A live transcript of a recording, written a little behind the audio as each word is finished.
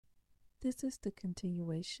This is the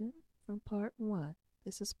continuation from part one.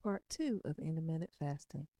 This is part two of intermittent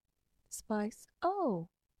fasting. Spice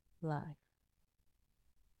life.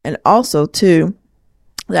 And also, too,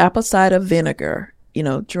 the apple cider vinegar,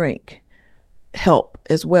 drink help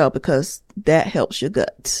as well because that helps your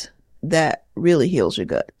guts. That really heals your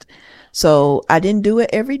gut. So I didn't do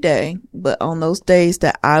it every day, but on those days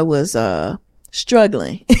that I was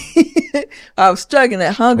struggling, I was struggling.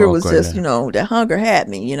 That hunger was just, that hunger had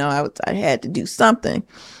me. I had to do something,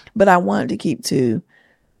 but I wanted to keep to,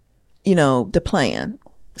 the plan.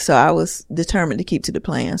 So I was determined to keep to the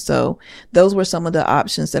plan. So those were some of the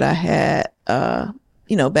options that I had,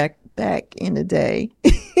 back in the day,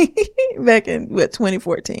 back in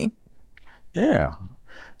 2014. Yeah.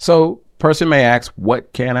 So person may ask,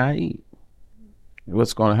 what can I eat?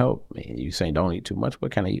 What's going to help me? You saying don't eat too much.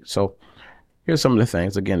 What can I eat? So here's some of the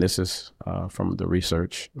things. Again, this is from the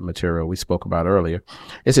research material we spoke about earlier.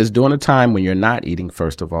 It says during a time when you're not eating,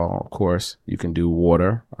 first of all, of course, you can do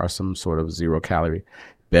water or some sort of 0-calorie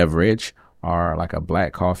beverage or like a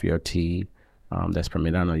black coffee or tea. That's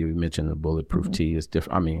permitted. I know you mentioned the bulletproof tea is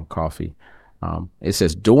different. I mean, coffee. It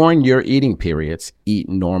says during your eating periods, eat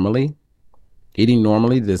normally. Eating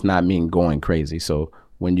normally does not mean going crazy. So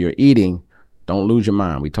when you're eating, don't lose your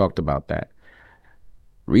mind. We talked about that.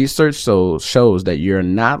 Research shows that you're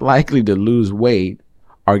not likely to lose weight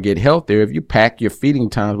or get healthier if you pack your feeding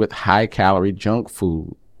times with high calorie junk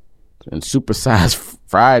food and supersized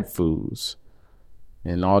fried foods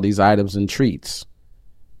and all these items and treats.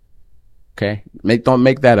 Okay, don't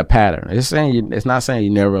make that a pattern. It's not saying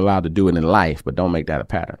you're never allowed to do it in life, but don't make that a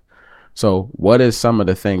pattern. So what is some of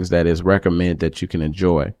the things that is recommended that you can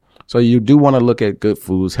enjoy? So you do want to look at good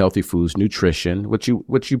foods, healthy foods, nutrition, which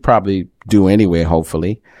you probably do anyway,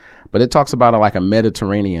 hopefully. But it talks about like a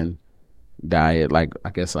Mediterranean diet, like I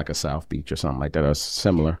guess like a South Beach or something like that, or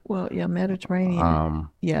similar. Well, yeah, Mediterranean.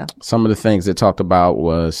 Yeah. Some of the things it talked about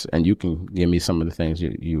was, and you can give me some of the things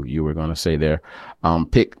you were going to say there.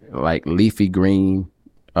 Pick like leafy green,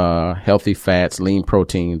 healthy fats, lean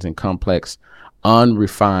proteins, and complex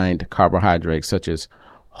unrefined carbohydrates such as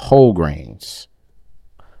whole grains.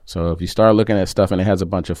 So if you start looking at stuff and it has a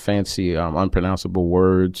bunch of fancy, unpronounceable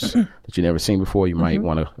words that you've never seen before, you might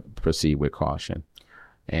want to proceed with caution.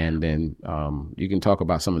 And then you can talk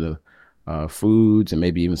about some of the foods and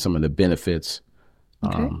maybe even some of the benefits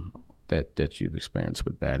that you've experienced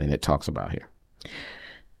with that. And it talks about here.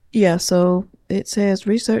 Yeah, so it says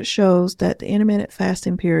research shows that the intermittent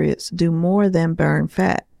fasting periods do more than burn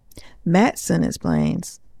fat. Matson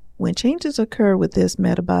explains, when changes occur with this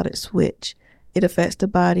metabolic switch, it affects the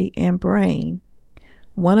body and brain.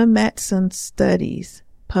 One of Matson's studies,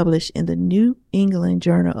 published in the New England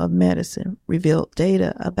Journal of Medicine, revealed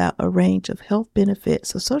data about a range of health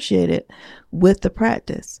benefits associated with the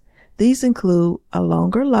practice. These include a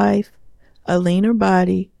longer life, a leaner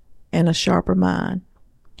body, and a sharper mind.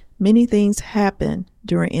 Many things happen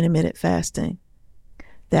during intermittent fasting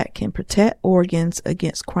that can protect organs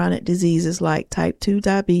against chronic diseases like type 2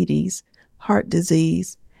 diabetes, heart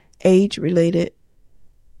disease, age-related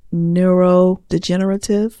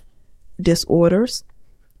neurodegenerative disorders,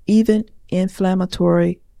 even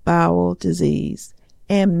inflammatory bowel disease,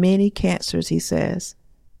 and many cancers, he says.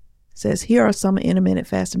 Says here are some intermittent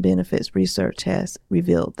fasting benefits research has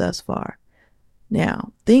revealed thus far.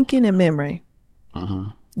 Now, thinking and memory.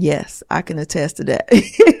 Yes, I can attest to that.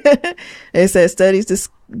 It says studies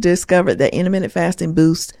discovered that intermittent fasting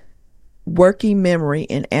boosts working memory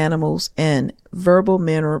in animals and verbal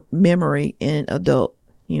memory in adult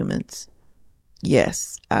humans.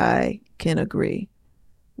 Yes, I can agree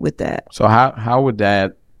with that. So how would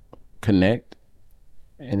that connect?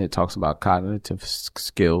 And it talks about cognitive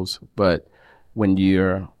skills, but when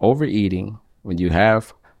you're overeating, when you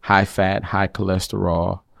have high fat, high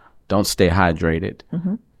cholesterol, don't stay hydrated,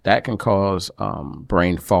 that can cause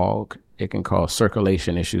brain fog. It can cause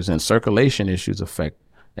circulation issues, and circulation issues affect,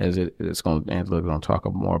 Angela's going to talk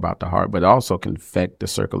more about the heart, but it also can affect the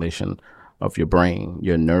circulation of your brain,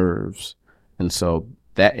 your nerves. And so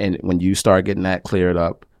and when you start getting that cleared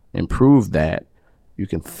up, improve that, you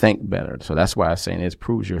can think better. So that's why I'm saying it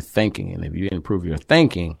improves your thinking. And if you improve your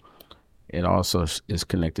thinking, it also is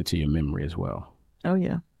connected to your memory as well. Oh,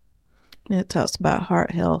 yeah. And it talks about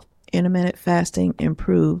heart health. Intermittent fasting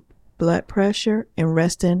improve blood pressure and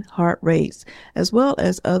resting heart rates, as well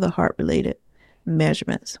as other heart-related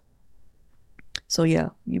measurements. So yeah,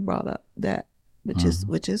 you brought up that, which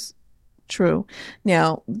is true.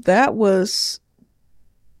 Now, that was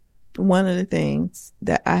one of the things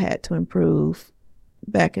that I had to improve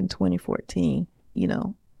back in 2014.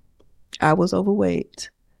 I was overweight.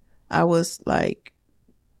 I was like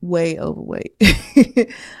way overweight.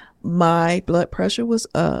 My blood pressure was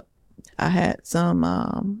up. I had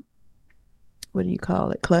some, what do you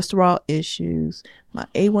call it? Cholesterol issues. My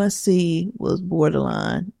A1C was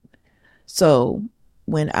borderline. So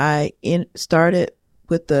when I started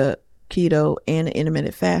with the keto and the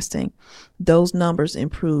intermittent fasting, those numbers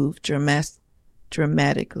improved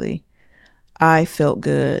dramatically. I felt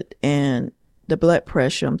good. And the blood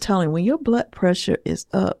pressure, I'm telling you, when your blood pressure is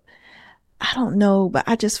up, I don't know, but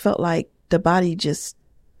I just felt like the body just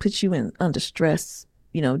puts you in under stress,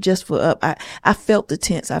 just for up. I felt the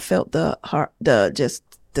tense. I felt the heart, just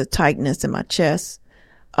the tightness in my chest.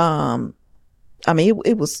 I mean,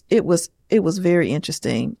 it was very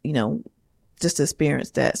interesting, just to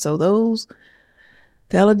experience that. So those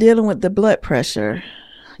that are dealing with the blood pressure,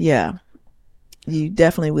 yeah, you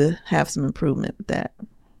definitely will have some improvement with that.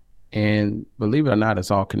 And believe it or not,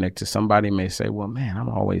 it's all connected. Somebody may say, well, man, I'm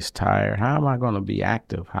always tired. How am I going to be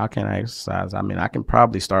active? How can I exercise? I mean, I can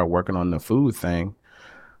probably start working on the food thing,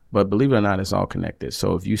 but believe it or not, it's all connected.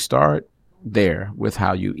 So if you start there with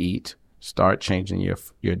how you eat, start changing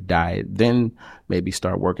your diet, then maybe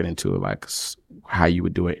start working into it, like how you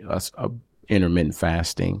would do it, intermittent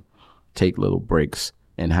fasting, take little breaks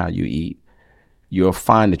in how you eat. You'll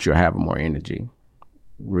find that you're having more energy.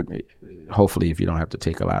 Hopefully, if you don't have to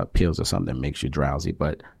take a lot of pills or something that makes you drowsy,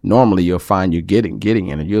 but normally you'll find you're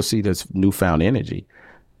getting energy. You'll see this newfound energy.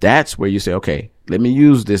 That's where you say, okay, let me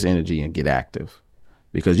use this energy and get active,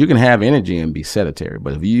 because you can have energy and be sedentary.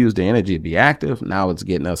 But if you use the energy to be active, now it's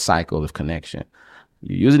getting a cycle of connection.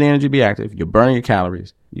 You're using the energy to be active. You're burning your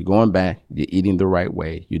calories. You're going back. You're eating the right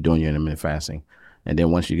way. You're doing your intermittent fasting. And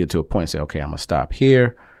then once you get to a point, say, okay, I'm going to stop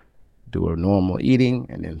here, do a normal eating,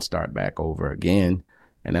 and then start back over again.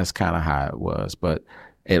 And that's kind of how it was. But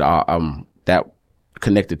it that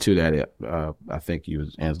connected to that, I think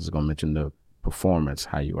Angela's going to mention the performance,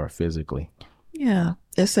 how you are physically. Yeah.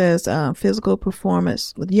 It says physical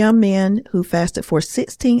performance with young men who fasted for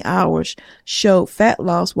 16 hours showed fat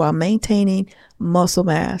loss while maintaining muscle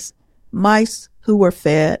mass. Mice who were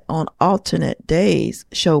fed on alternate days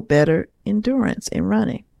showed better endurance in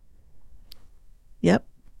running. Yep.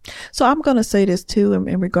 So I'm going to say this too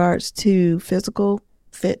in regards to physical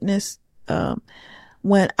fitness.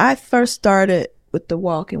 When I first started with the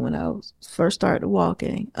walking,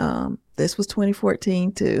 this was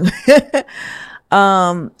 2014 too.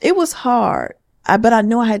 It was hard, but I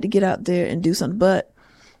know I had to get out there and do something. But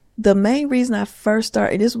the main reason I first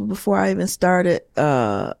started, this was before I even started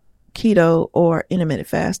keto or intermittent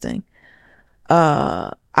fasting.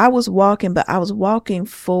 I was walking, but I was walking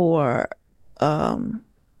for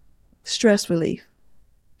stress relief.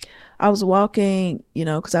 I was walking,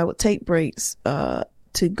 because I would take breaks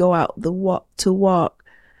to go out to walk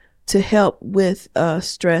to help with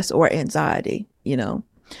stress or anxiety.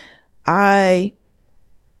 I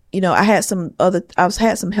had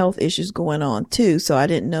some health issues going on too, so I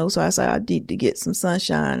didn't know. So I said, I need to get some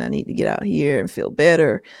sunshine. I need to get out here and feel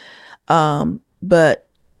better. But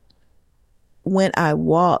when I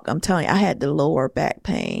walk, I'm telling you, I had the lower back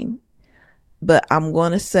pain. But I'm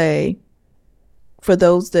going to say, for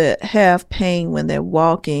those that have pain when they're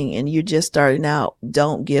walking and you're just starting out,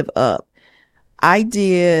 don't give up. I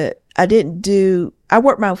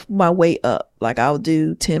worked my way up. Like I'll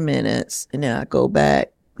do 10 minutes and then I go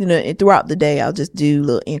back, and throughout the day, I'll just do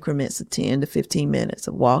little increments of 10 to 15 minutes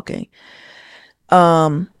of walking.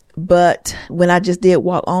 But when I just did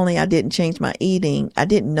walk only, I didn't change my eating. I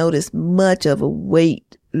didn't notice much of a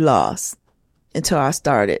weight loss until I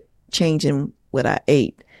started changing what I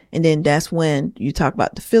ate. And then that's when you talk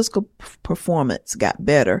about the physical performance got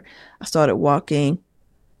better. I started walking.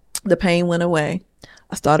 The pain went away.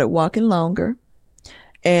 I started walking longer,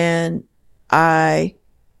 and I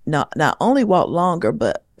not only walked longer,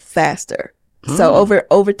 but faster. So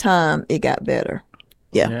over time, it got better.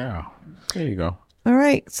 Yeah. Yeah. There you go. All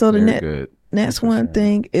right. So Very next one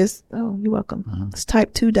thing is, oh, you're welcome. Mm-hmm. It's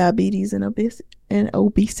type 2 diabetes and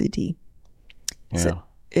obesity. Yeah. So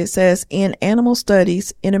it says in animal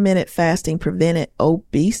studies, intermittent fasting prevented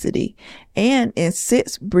obesity. And in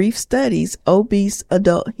 6 brief studies, obese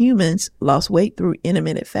adult humans lost weight through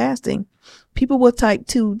intermittent fasting. People with type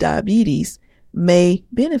 2 diabetes may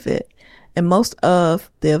benefit. And most of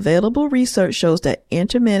the available research shows that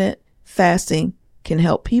intermittent fasting can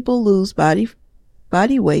help people lose body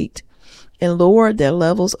weight and lower their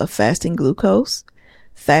levels of fasting glucose,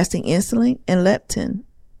 fasting insulin, and leptin,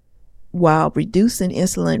 while reducing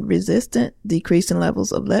insulin resistance, decreasing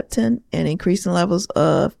levels of leptin, and increasing levels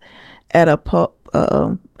of adipose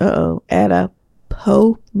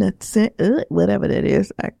whatever that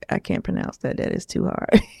is. I can't pronounce that. That is too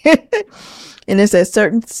hard. And it says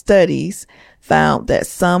certain studies found that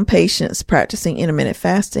some patients practicing intermittent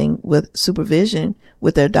fasting with supervision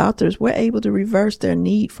with their doctors were able to reverse their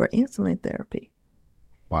need for insulin therapy.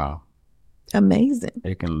 Wow. Amazing.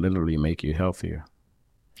 It can literally make you healthier.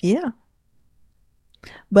 Yeah.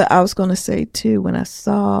 But I was going to say, too, when I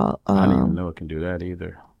saw... I didn't even know it can do that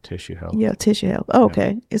either. Tissue health. Yeah, tissue health. Oh,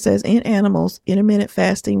 okay. It says in animals, intermittent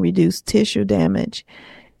fasting reduced tissue damage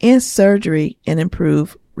in surgery and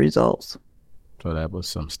improved results. So that was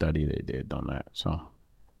some study they did on that. So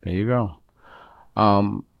there you go.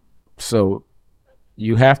 So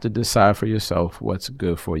you have to decide for yourself what's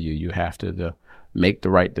good for you. You have to make the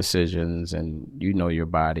right decisions, and you know your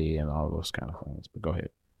body and all those kind of things. But go ahead.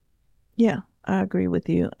 Yeah, I agree with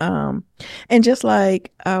you. And just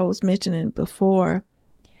like I was mentioning before,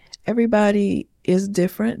 everybody is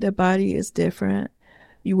different. Their body is different.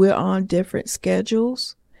 We're on different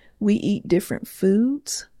schedules. We eat different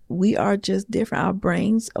foods. We are just different. Our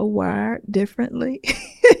brains are wired differently.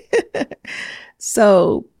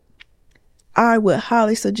 So I would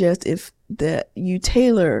highly suggest that you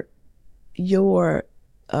tailor your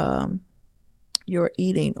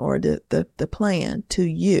eating or the plan to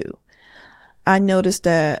you. I noticed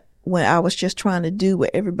that when I was just trying to do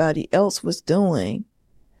what everybody else was doing,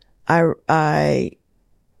 it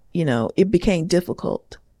became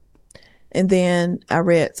difficult. And then I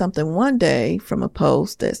read something one day from a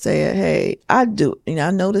post that said, hey, I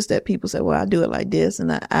noticed that people say, well, I do it like this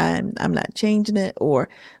and I'm not changing it. Or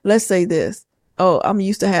let's say this, oh, I'm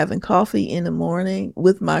used to having coffee in the morning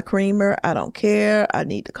with my creamer. I don't care. I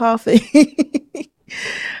need the coffee.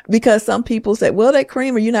 Because some people say, well, that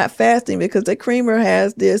creamer, you're not fasting because that creamer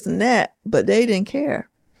has this and that, but they didn't care.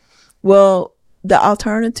 Well, the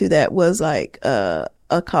alternative to that was like a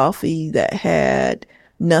coffee that had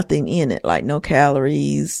nothing in it, like no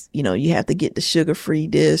calories. You have to get the sugar-free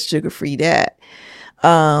this, sugar-free that.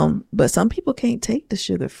 But some people can't take the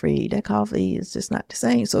sugar-free. That coffee is just not the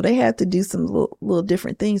same. So they had to do some little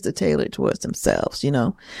different things to tailor it towards themselves,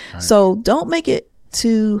 Right. So don't make it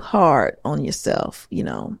too hard on yourself.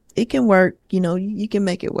 It can work. You can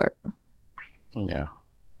make it work. Yeah.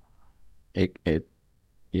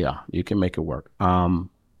 Yeah, you can make it work.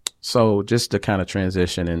 So just to kind of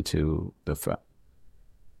transition into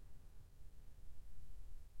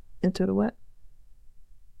into the what?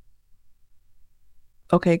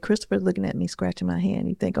 Okay, Christopher's looking at me, scratching my hand.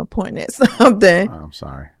 You think I'm pointing at something? I'm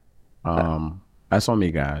sorry. That's on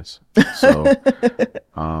me, guys. So,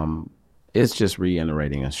 it's just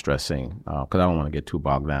reiterating and stressing, because I don't want to get too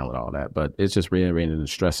bogged down with all that, but it's just reiterating and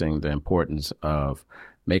stressing the importance of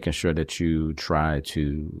making sure that you try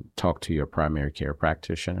to talk to your primary care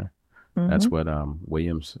practitioner. Mm-hmm. That's what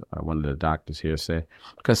Williams, one of the doctors here, said.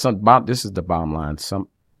 Because this is the bottom line.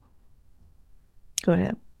 Go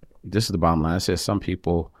ahead. This is the bottom line. It says some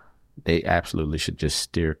people, they absolutely should just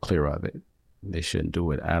steer clear of it. They shouldn't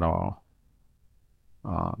do it at all.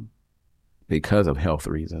 Because of health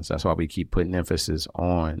reasons. That's why we keep putting emphasis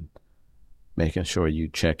on making sure you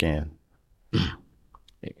check in.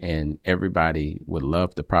 And everybody would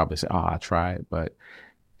love to probably say, oh, I tried, but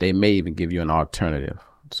they may even give you an alternative.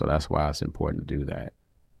 So that's why it's important to do that,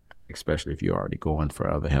 especially if you're already going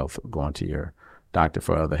to your doctor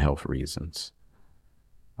for other health reasons.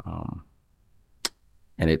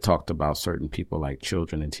 And it talked about certain people like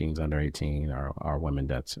children and teens under 18 or women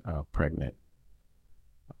that's pregnant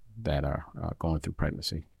that are going through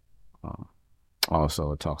pregnancy.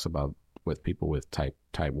 Also, it talks about with people with type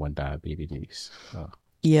 1 diabetes.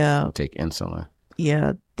 Take insulin.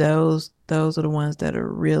 Yeah, those are the ones that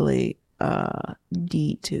are really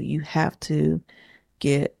need to. You have to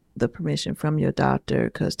get the permission from your doctor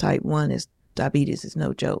because type 1 diabetes is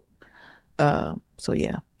no joke. So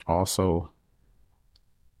yeah. Also,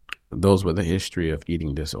 those with a history of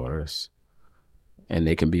eating disorders, and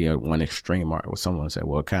they can be at one extreme. Or someone say,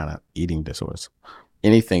 "Well, what kind of eating disorders?"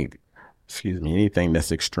 Anything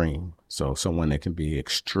that's extreme. So someone that can be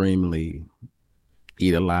extremely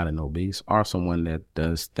eat a lot and obese, or someone that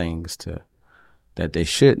does things that they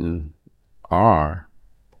shouldn't, are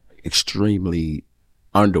extremely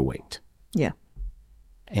underweight. Yeah.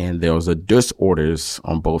 And there's a disorders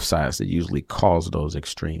on both sides that usually cause those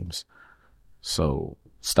extremes. So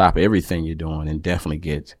stop everything you're doing and definitely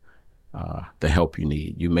get the help you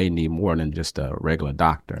need. You may need more than just a regular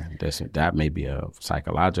doctor. That may be a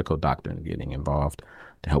psychological doctor getting involved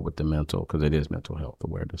to help with the mental, because it is Mental Health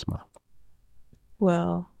Awareness Month.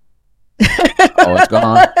 Well. Oh, it's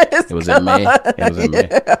gone? It was in May? It was in May.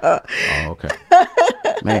 Oh, okay.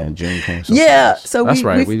 Man, June came so Yeah. fast. So That's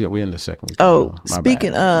right. we We in the second week of oh, June. My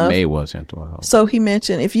speaking bad. of, May was into it. so he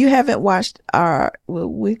mentioned if you haven't watched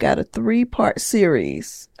we got a 3-part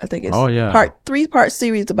series. I think it's Oh yeah. 3-part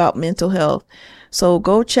series about mental health. So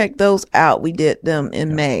go check those out. We did them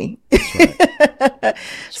in May. That's right.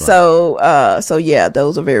 That's So yeah,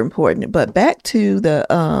 those are very important. But back to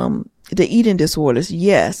the eating disorders.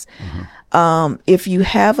 Yes. If you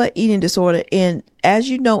have an eating disorder, and as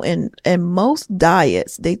you know, in most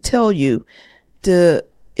diets, they tell you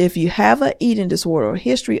if you have an eating disorder or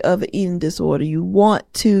history of an eating disorder, you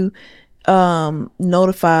want to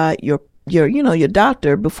notify your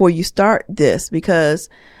doctor before you start this, because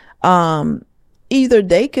either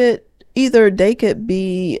they could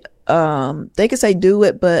be they could say do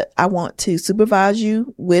it, but I want to supervise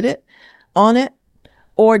you with it on it.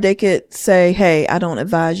 Or they could say, hey, I don't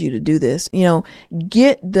advise you to do this.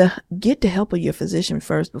 Get the help of your physician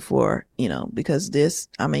first before, because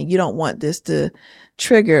you don't want this to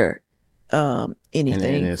trigger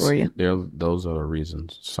anything for you. Those are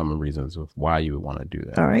some reasons of why you would want to do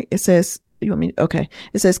that. All right. It says, okay.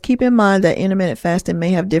 It says, keep in mind that intermittent fasting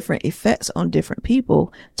may have different effects on different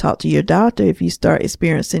people. Talk to your doctor if you start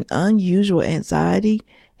experiencing unusual anxiety,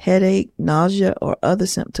 headache, nausea, or other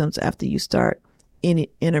symptoms after you start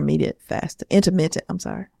intermittent fasting. So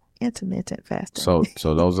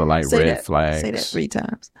those are like red flags. Say that 3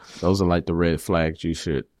 times. Those are like the red flags you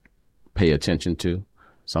should pay attention to.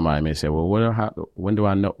 Somebody may say, well, when do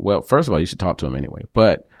I know? Well, first of all, you should talk to them anyway.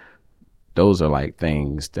 But those are like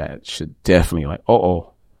things that should definitely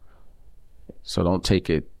So don't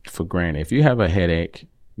take it for granted. If you have a headache,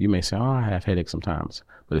 you may say, I have headaches sometimes.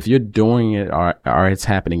 But if you're doing it or it's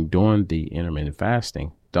happening during the intermittent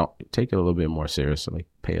fasting, don't take it a little bit more seriously.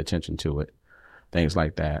 Pay attention to it. Things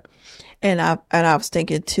like that. And I was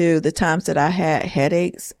thinking too, the times that I had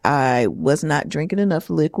headaches, I was not drinking enough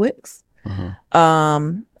liquids.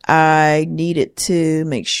 I needed to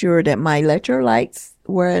make sure that my electrolytes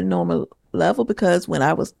were at normal level, because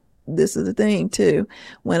this is the thing too,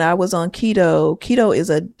 when I was on keto is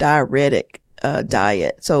a diuretic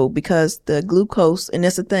diet. So because the glucose, and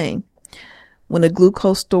that's the thing, when the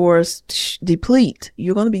glucose stores deplete,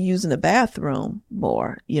 you're going to be using the bathroom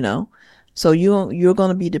more, So you're going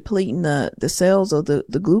to be depleting the cells of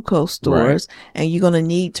the glucose stores, right. And you're going to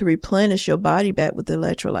need to replenish your body back with the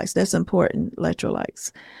electrolytes. That's important,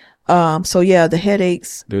 electrolytes. So yeah, the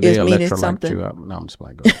headaches is meaning something. You up? No, I'm just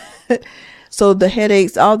like, go. So the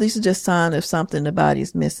headaches, all these are just signs of something. The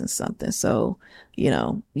body's missing something. So,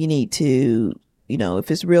 you need to, if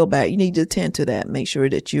it's real bad, you need to attend to that. Make sure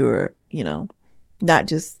that you're, not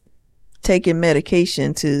just taking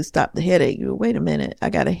medication to stop the headache. Wait a minute,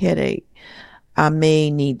 I got a headache. I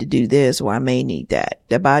may need to do this, or I may need that.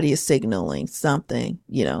 The body is signaling something,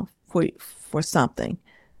 for something.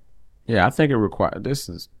 Yeah, I think this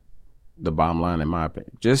is the bottom line in my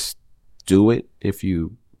opinion. Just do it. If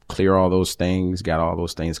you clear all those things, got all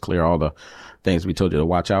those things, clear all the things we told you to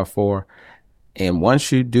watch out for. And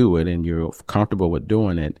once you do it and you're comfortable with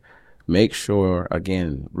doing it, make sure,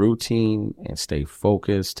 again, routine and stay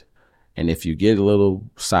focused. And if you get a little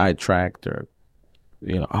sidetracked or,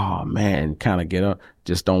 oh man, kind of get up,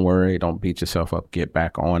 just don't worry. Don't beat yourself up. Get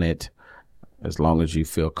back on it as long as you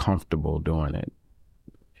feel comfortable doing it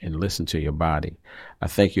and listen to your body. I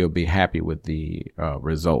think you'll be happy with the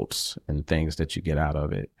results and things that you get out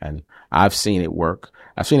of it. And I've seen it work.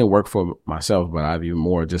 I've seen it work for myself, but I've even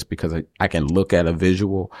more just because I can look at a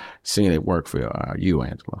visual, seeing it work for you,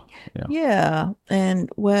 Angela. Yeah. And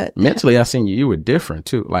mentally, I seen you were different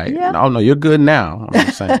too. Like, oh no, you're good now. I'm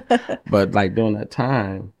just saying. But like during that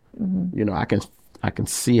time, I can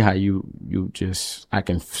see how I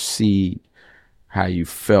can see how you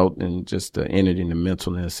felt, and just the energy and the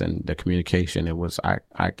mentalness and the communication.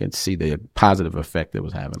 I could see the positive effect it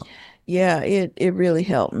was having. Yeah, it really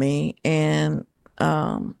helped me. And,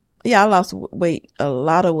 I lost a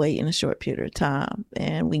lot of weight in a short period of time.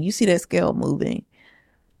 And when you see that scale moving,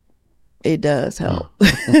 it does help.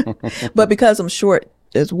 But because I'm short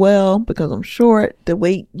as well, the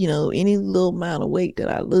weight, any little amount of weight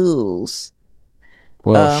that I lose,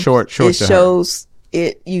 short, it shows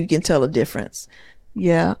it, you can tell a difference.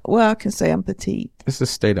 Yeah. Well, I can say I'm petite. It's a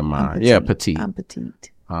state of mind. Yeah, petite. I'm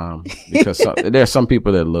petite. Because there are some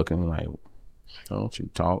people that look and like, don't you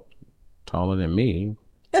talk taller than me?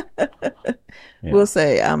 Yeah. We'll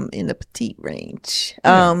say I'm in the petite range.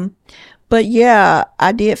 Yeah. But yeah,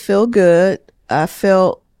 I did feel good.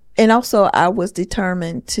 And also I was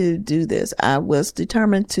determined to do this. I was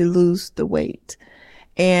determined to lose the weight.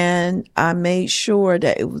 And I made sure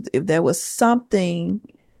that if there was something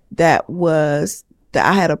that was that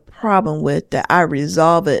I had a problem with, that I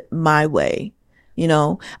resolve it my way.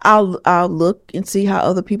 I'll look and see how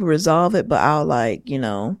other people resolve it, but I'll like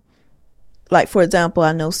for example,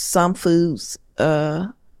 I know some foods,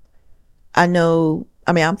 I'm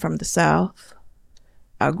from the South.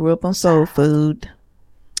 I grew up on soul food.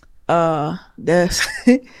 There's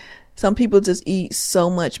some people just eat so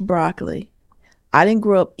much broccoli. I didn't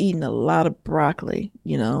grow up eating a lot of broccoli,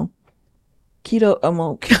 keto. I'm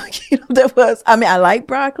on keto. I like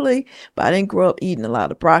broccoli, but I didn't grow up eating a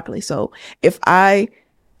lot of broccoli. So if I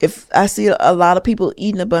see a lot of people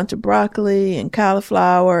eating a bunch of broccoli and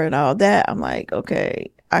cauliflower and all that, I'm like,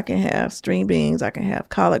 okay, I can have string beans, I can have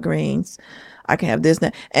collard greens, I can have this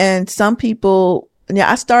and that. And some people,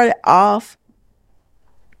 I started off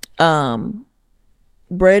breading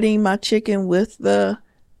my chicken with the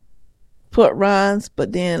put rinds,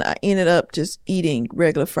 but then I ended up just eating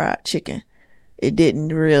regular fried chicken. It didn't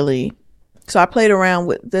really. So I played around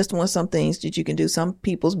with this one, some things that you can do. Some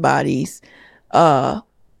people's bodies, the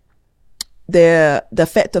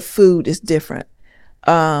fat of food is different.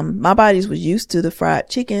 My bodies was used to the fried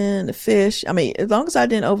chicken, the fish. As long as I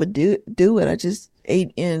didn't overdo it, I just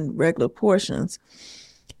ate in regular portions.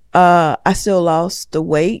 I still lost the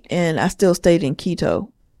weight and I still stayed in keto,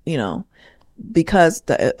 because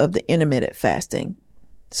of the intermittent fasting.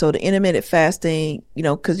 So the intermittent fasting,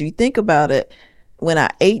 because you think about it, when I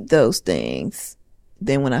ate those things,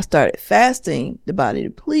 then when I started fasting, the body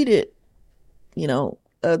depleted,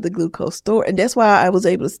 the glucose store. And that's why I was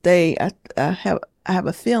able to stay. I have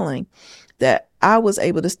a feeling that I was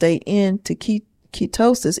able to stay into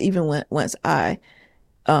ketosis even once I,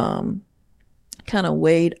 kind of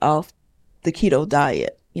weighed off the keto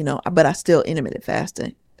diet, but I still intermittent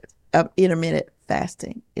fasting,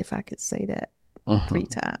 if I could say that 3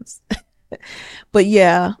 times. But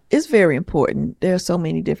yeah, it's very important. There are so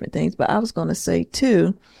many different things, but I was going to say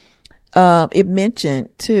too, it mentioned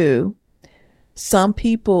too, some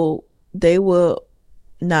people, they will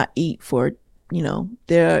not eat for,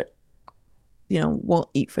 they're, won't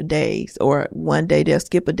eat for days, or one day they'll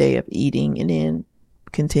skip a day of eating and then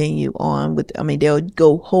continue on with, they'll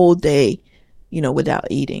go whole day, without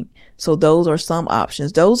eating. So those are some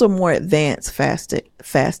options. Those are more advanced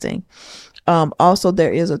fasting. Also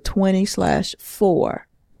there is a 20/4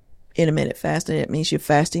 intermittent fasting. That means you're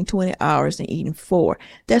fasting 20 hours and eating 4.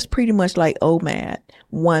 That's pretty much like OMAD,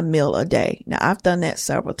 1 meal a day. Now I've done that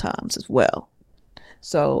several times as well.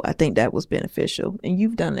 So I think that was beneficial, and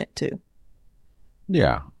you've done that too.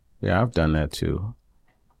 Yeah. Yeah, I've done that too.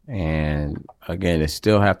 And again, they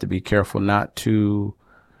still have to be careful not to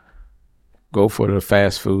go for the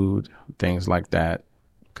fast food, things like that,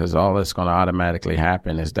 because all that's going to automatically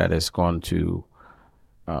happen is that it's going to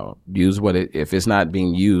use if it's not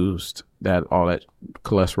being used, that all that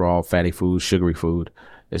cholesterol, fatty food, sugary food,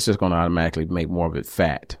 it's just going to automatically make more of it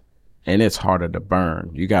fat. And it's harder to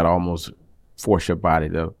burn. You got to almost force your body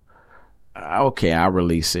to, okay, I'll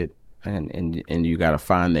release it. And you got to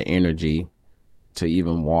find the energy to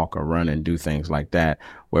even walk or run and do things like that.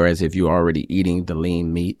 Whereas if you're already eating the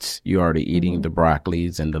lean meats, you're already eating the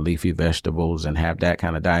broccolis and the leafy vegetables and have that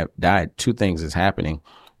kind of diet, 2 things is happening.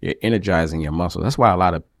 You're energizing your muscles. That's why a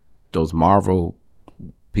lot of those Marvel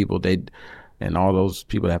people, and all those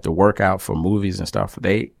people that have to work out for movies and stuff,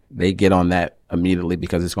 they get on that immediately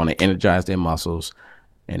because it's going to energize their muscles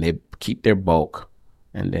and they keep their bulk,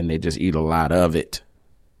 and then they just eat a lot of it.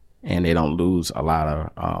 And they don't lose a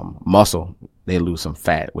lot of muscle. They lose some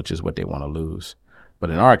fat, which is what they want to lose.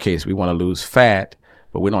 But in our case, we want to lose fat,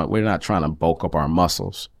 but we're not trying to bulk up our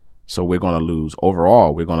muscles. So we're going to lose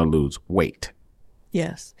weight.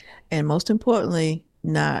 Yes. And most importantly,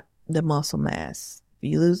 not the muscle mass. If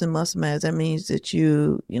you lose the muscle mass, that means that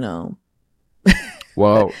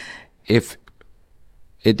Well, if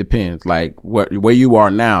it depends, like where you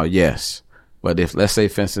are now, yes. But if, let's say,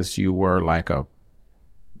 for instance, you were like a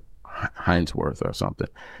Heinzworth or something.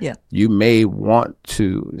 Yeah. You may want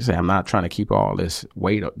to say, I'm not trying to keep all this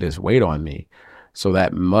weight on me. So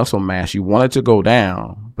that muscle mass, you want it to go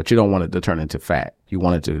down, but you don't want it to turn into fat. You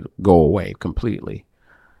want it to go away completely.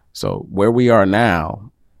 So where we are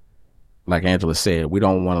now, like Angela said, we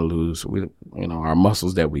don't want to lose, our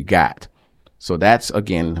muscles that we got. So that's,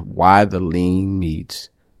 again, why the lean meats,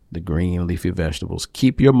 the green leafy vegetables,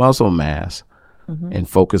 keep your muscle mass and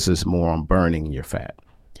focuses more on burning your fat.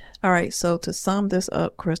 All right. So to sum this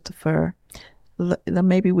up, Christopher,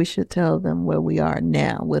 maybe we should tell them where we are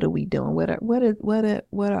now. What are we doing? What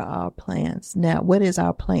are our plans now? What is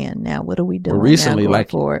our plan now? What are we doing recently, now going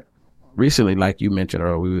forward? Recently, like you mentioned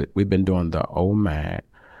earlier, we've been doing the OMAD,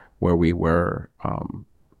 where we were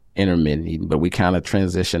intermittent eating, but we kind of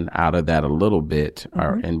transitioned out of that a little bit.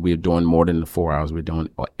 And we're doing more than the 4 hours. We're doing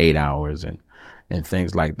 8 hours and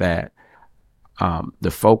things like that.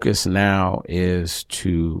 The focus now is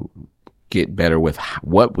to get better with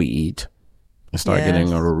what we eat and start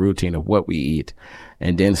getting on a routine of what we eat,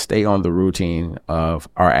 and then stay on the routine of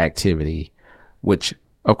our activity, which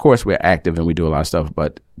of course we're active and we do a lot of stuff,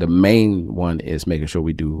 but the main one is making sure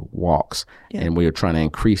we do walks, and we're trying to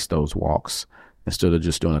increase those walks. Instead of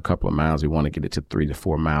just doing a couple of miles, we want to get it to 3 to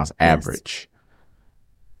 4 miles average.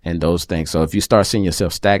 And those things. So if you start seeing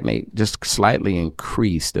yourself stagnate, just slightly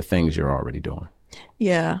increase the things you're already doing.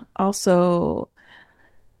 Yeah. Also,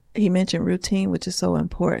 he mentioned routine, which is so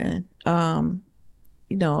important.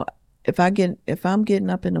 You know, if I'm getting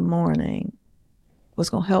up in the morning, what's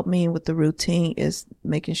going to help me with the routine is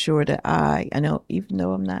making sure that I know, even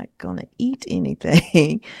though I'm not going to eat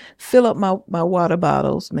anything, fill up my water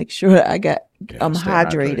bottles, make sure I'm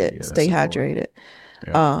hydrated, stay hydrated.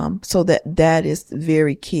 Yeah. So that is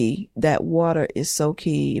very key. That water is so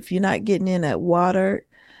key. If you're not getting in that water,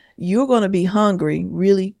 you're going to be hungry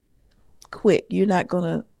really quick. You're not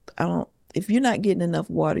going to, if you're not getting enough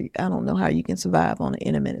water, I don't know how you can survive on an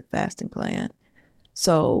intermittent fasting plan.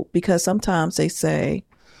 So, because sometimes they say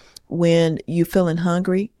when you're feeling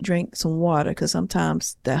hungry, drink some water, because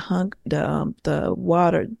sometimes the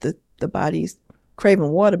water, the body's craving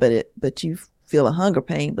water, but you feel a hunger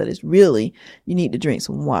pain, but it's really, you need to drink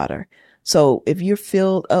some water. So if you're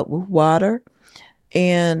filled up with water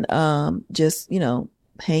and just,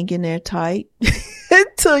 hang in there tight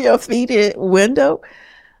till your feet hit window,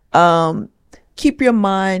 keep your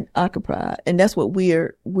mind occupied. And that's what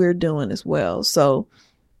we're doing as well. So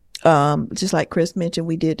just like Chris mentioned,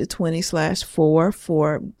 we did the 20/4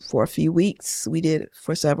 for a few weeks. We did it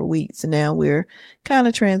for several weeks, and now we're kind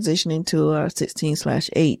of transitioning to our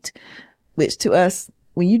 16/8, which to us,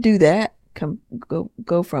 when you do that,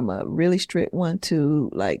 go from a really strict one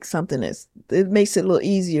to like something it makes it a little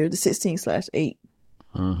easier. The 16/8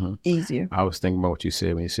 easier. I was thinking about what you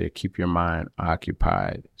said when you said keep your mind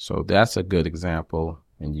occupied. So that's a good example,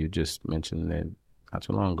 and you just mentioned it not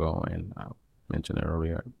too long ago, and I mentioned it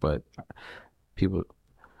earlier. But people,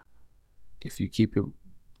 if you keep your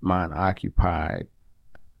mind occupied,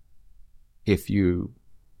 if you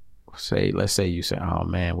let's say you say, oh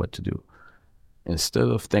man, what to do? Instead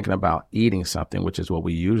of thinking about eating something, which is what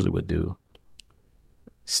we usually would do,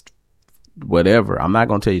 whatever, I'm not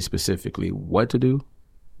going to tell you specifically what to do.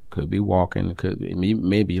 Could be walking, it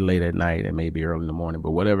may be late at night, it may be early in the morning,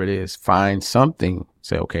 but whatever it is, find something,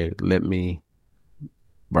 say, okay, let me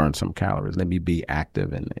burn some calories, let me be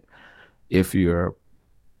active in it. If you're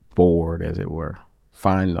bored, as it were,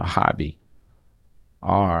 find a hobby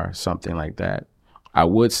or something like that. I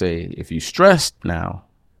would say if you're stressed now,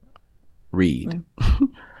 read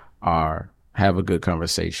or have a good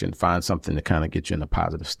conversation, find something to kind of get you in a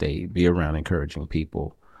positive state, be around encouraging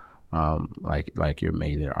people. Like your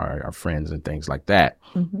mate or our friends and things like that.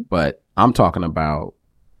 But I'm talking about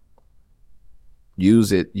use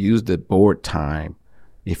the board time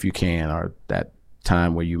if you can, or that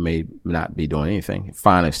time where you may not be doing anything.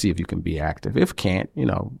 See if you can be active. If can't,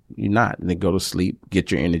 you're not, then go to sleep, get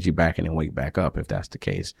your energy back, and then wake back up if that's the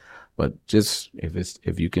case. But just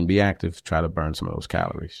if you can be active, try to burn some of those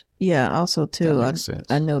calories. Yeah. Also too,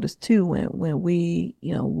 I noticed too when we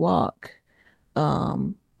walk,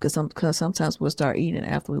 because sometimes we'll start eating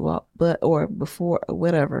after we walk, or before, or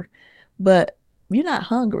whatever. But you're not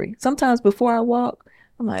hungry. Sometimes before I walk,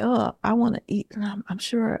 I'm like, oh, I want to eat. I'm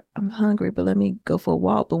sure I'm hungry, but let me go for a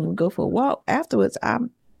walk. But when we go for a walk afterwards,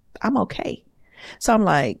 I'm okay. So I'm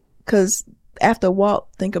like, because after a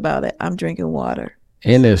walk, think about it, I'm drinking water.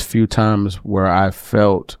 And there's few times where I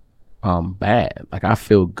felt bad. Like I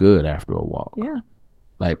feel good after a walk. Yeah.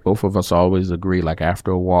 Like both of us always agree, like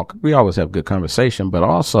after a walk, we always have good conversation, but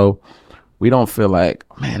also we don't feel like,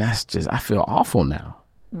 man, I feel awful now.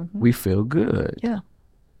 We feel good. Yeah.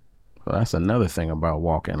 So that's another thing about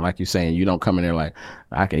walking. Like you're saying, you don't come in there like,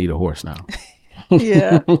 I can eat a horse now.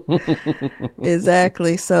 Yeah,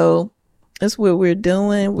 exactly. So that's what we're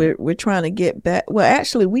doing. We're trying to get back. Well,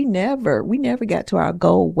 actually, we never got to our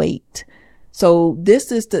goal weight. So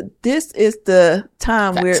this is the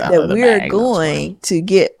time we're going to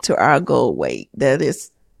get to our goal weight. That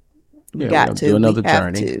is, we got to do another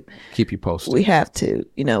journey. Keep you posted. We have to.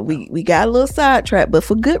 We got a little sidetracked, but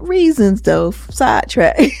for good reasons though.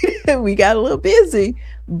 Sidetracked. We got a little busy,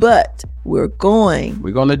 but we're going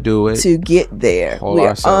to do it to get there. Hold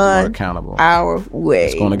ourselves more accountable. Our way.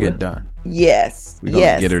 It's going to get done. Yes. We're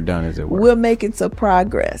going to get her done, as it were. We're making some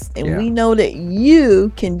progress, and we know that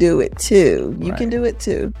you can do it too. You can do it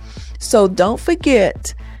too. So don't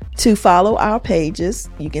forget to follow our pages.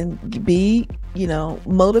 You can be,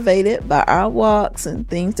 motivated by our walks and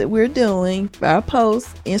things that we're doing, our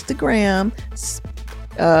posts. Instagram,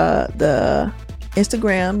 the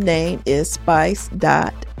Instagram name is spice.o,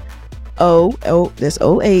 that's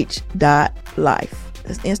OH dot life.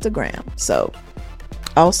 That's Instagram. So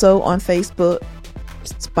also on Facebook,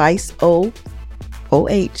 Spice OH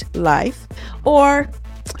Life. Or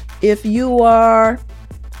if you are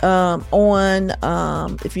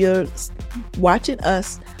if you're watching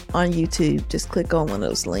us on YouTube, just click on one of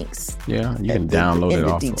those links. Yeah, you can download it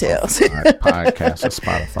off details. Of podcast or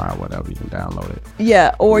Spotify or whatever. You can download it.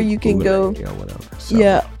 Yeah, or you can go. Or whatever.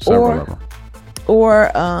 Several of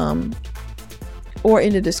them. Or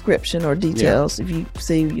in the description or details, if you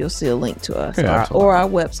see, you'll see a link to us or our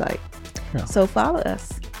website. Yeah. So follow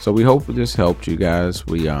us. So we hope this helped you guys.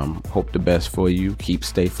 We hope the best for you.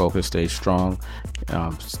 Stay focused, stay strong,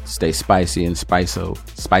 stay spicy and spice-o.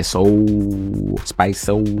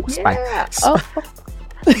 Yeah. Oh.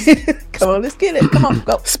 Come on, let's get it. Come on,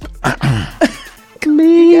 go.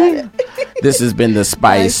 This has been the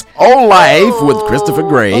Spice O Life with Christopher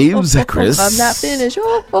Graves. Chris, I'm not finished.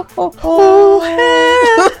 Oh.